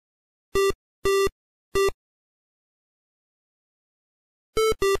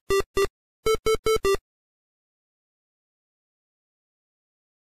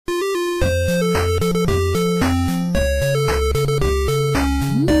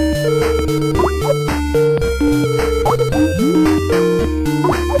Hey,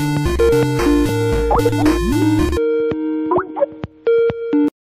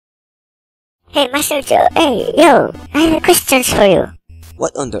 Master Joe. Hey, yo, I have questions for you.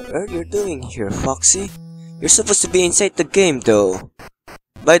 What on the earth you're doing here, Foxy? You're supposed to be inside the game, though.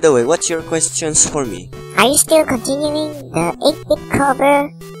 By the way, what's your questions for me? Are you still continuing the 8-bit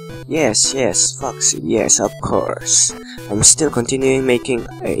cover? Yes, Foxy, yes, of course. I'm still continuing making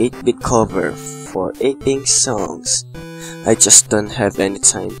a 8-bit cover for 8-bit songs. I just don't have any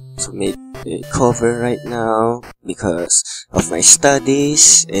time to make a cover right now because of my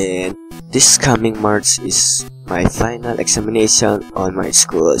studies, and this coming March is my final examination on my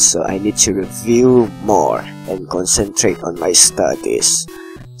school, so I need to review more and concentrate on my studies.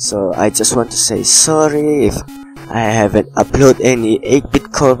 So I just want to say sorry if I haven't uploaded any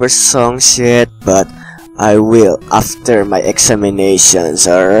 8-bit cover songs yet, but I will after my examinations,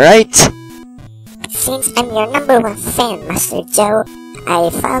 alright? Since I'm your #1 fan, Master Joe, I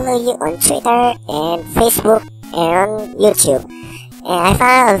follow you on Twitter and Facebook and on YouTube. And I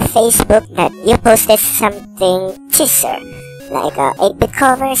found on Facebook that you posted something teaser, like a 8-bit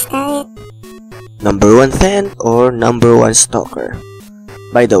cover style. #1 fan or #1 stalker?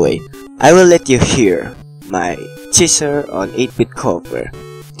 By the way, I will let you hear my teaser on 8-bit cover.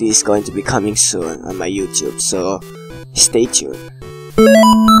 This is going to be coming soon on my YouTube, so stay tuned.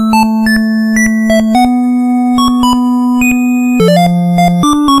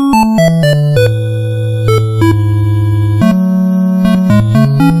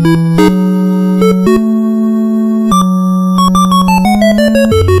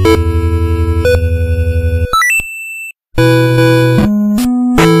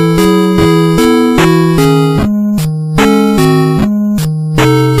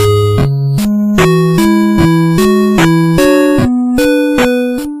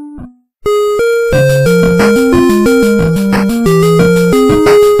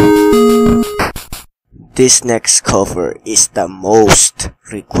 This next cover is the most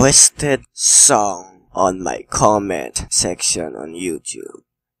requested song on my comment section on YouTube.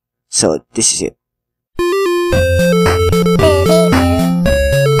 So this is it.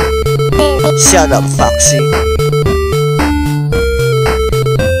 Shut up, Foxy.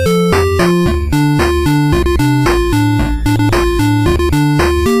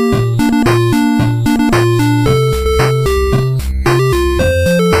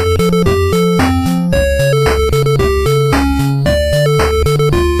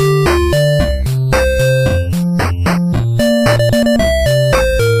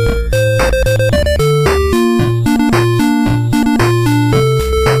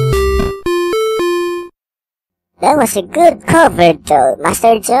 That was a good cover though,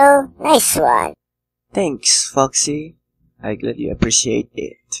 Master Joe. Nice one. Thanks, Foxy. I gladly appreciate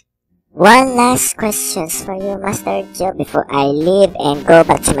it. One last question for you, Master Joe, before I leave and go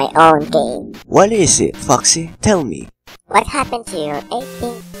back to my own game. What is it, Foxy? Tell me. What happened to your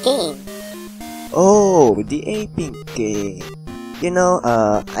 8-bit game? Oh, the 8-bit game. You know,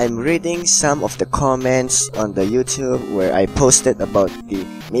 I'm reading some of the comments on the YouTube where I posted about the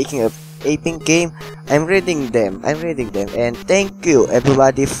making of 8-bit game. I'm reading them, and thank you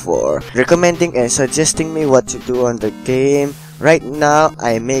everybody for recommending and suggesting me what to do on the game. Right now,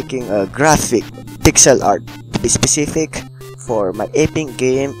 I'm making a graphic pixel art, to be specific, for my 8-bit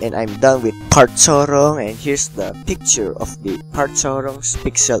game, and I'm done with Part Chorong, and here's the picture of the Part Chorong's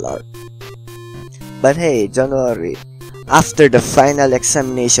pixel art. But hey, don't worry, after the final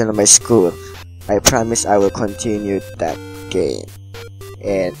examination of my school, I promise I will continue that game.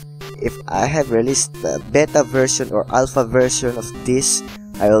 And if I have released the beta version or alpha version of this,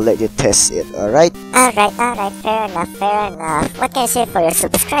 I will let you test it, alright? Alright, fair enough. What can I say for your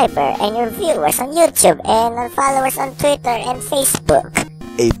subscriber and your viewers on YouTube and our followers on Twitter and Facebook?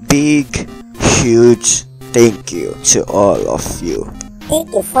 A big, huge thank you to all of you. Thank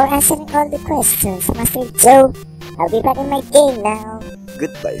you for answering all the questions, Master Joe. I'll be back in my game now.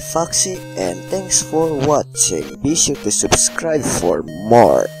 Goodbye, Foxy, and thanks for watching. Be sure to subscribe for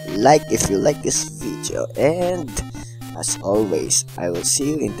more. Like if you like this video, and as always, I will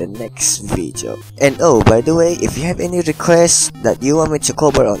see you in the next video. And oh, by the way, if you have any requests that you want me to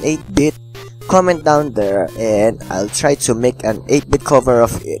cover on 8-bit, comment down there and I'll try to make an 8-bit cover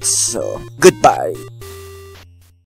of it. So, goodbye!